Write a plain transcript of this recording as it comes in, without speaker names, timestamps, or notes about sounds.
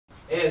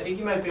Hey, I think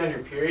you might be on your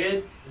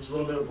period. There's a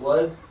little bit of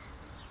blood.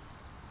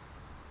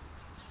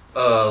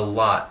 A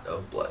lot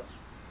of blood.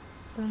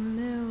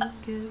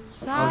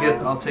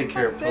 I'll take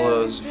care of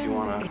pillows if you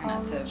wanna.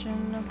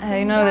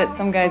 I know that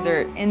some guys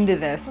are into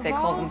this. They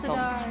call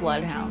themselves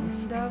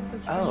bloodhounds.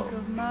 Oh,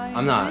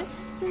 I'm not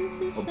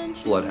a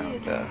bloodhound.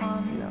 It's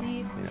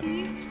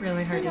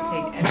really hard to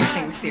take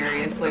anything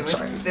seriously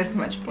with this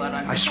much blood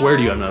on you. I swear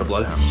to you, I'm not a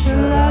bloodhound.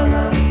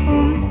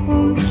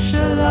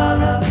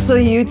 So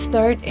you'd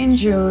start in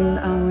June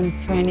when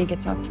Franny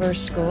gets up for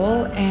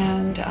school,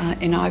 and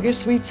in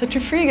August we'd set her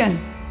free again.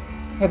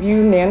 Have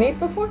you nannied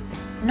before?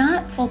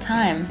 Not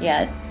full-time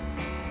yet.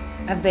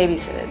 I've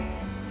babysitted.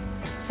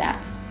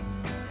 Sass.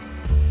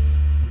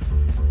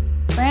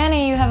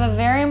 Franny, you have a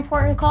very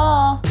important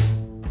call.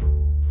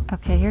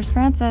 Okay, here's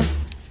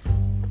Francis.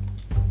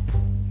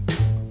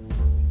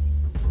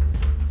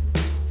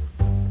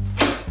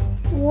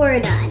 We're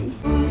done.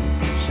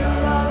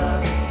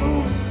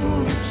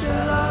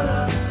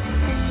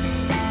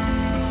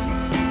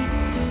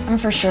 I'm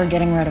for sure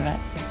getting rid of it.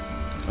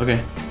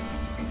 Okay.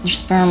 Your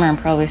sperm are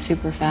probably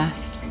super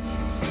fast.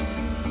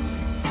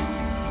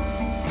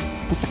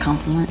 That's a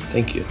compliment.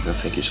 Thank you. No,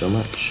 thank you so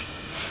much.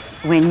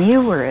 When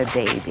you were a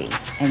baby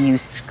and you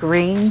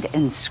screamed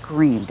and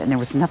screamed and there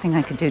was nothing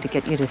I could do to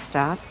get you to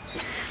stop,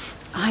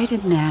 I'd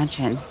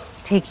imagine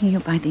taking you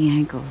by the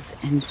ankles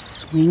and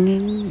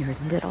swinging your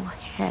little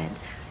head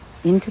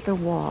into the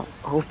wall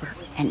over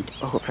and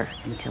over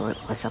until it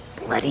was a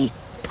bloody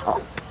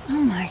pulp. Oh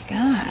my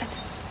God.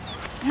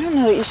 I don't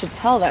know that you should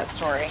tell that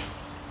story.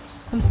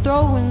 I'm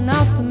throwing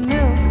out the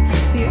milk,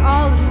 the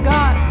olives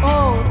got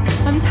old.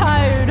 I'm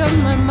tired of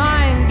my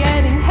mind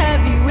getting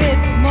heavy with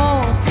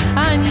mold.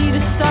 I need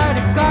to start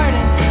a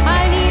garden,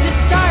 I need to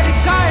start a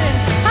garden,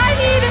 I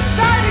need to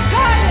start a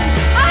garden,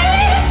 I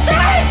need to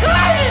start a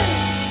garden!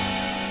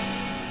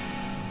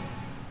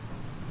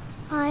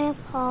 I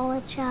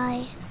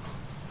apologize.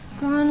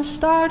 Gonna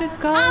start a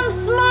garden. I'm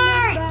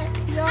smart!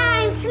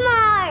 I'm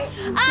smart!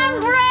 I'm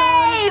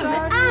brave!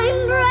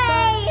 I'm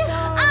brave!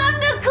 I'm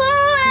the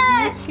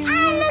coolest!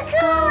 I'm the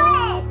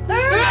coolest!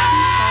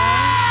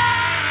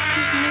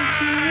 Cause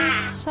making this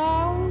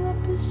song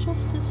up is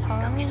just as hard.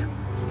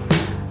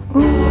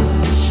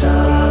 Ooh,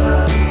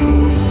 sha-la-la,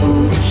 ooh,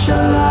 ooh,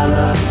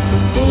 sha-la-la,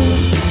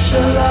 ooh,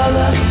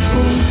 sha-la-la,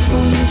 ooh,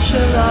 ooh,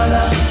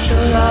 sha-la-la,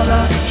 sha-la-la,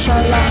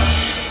 sha-la.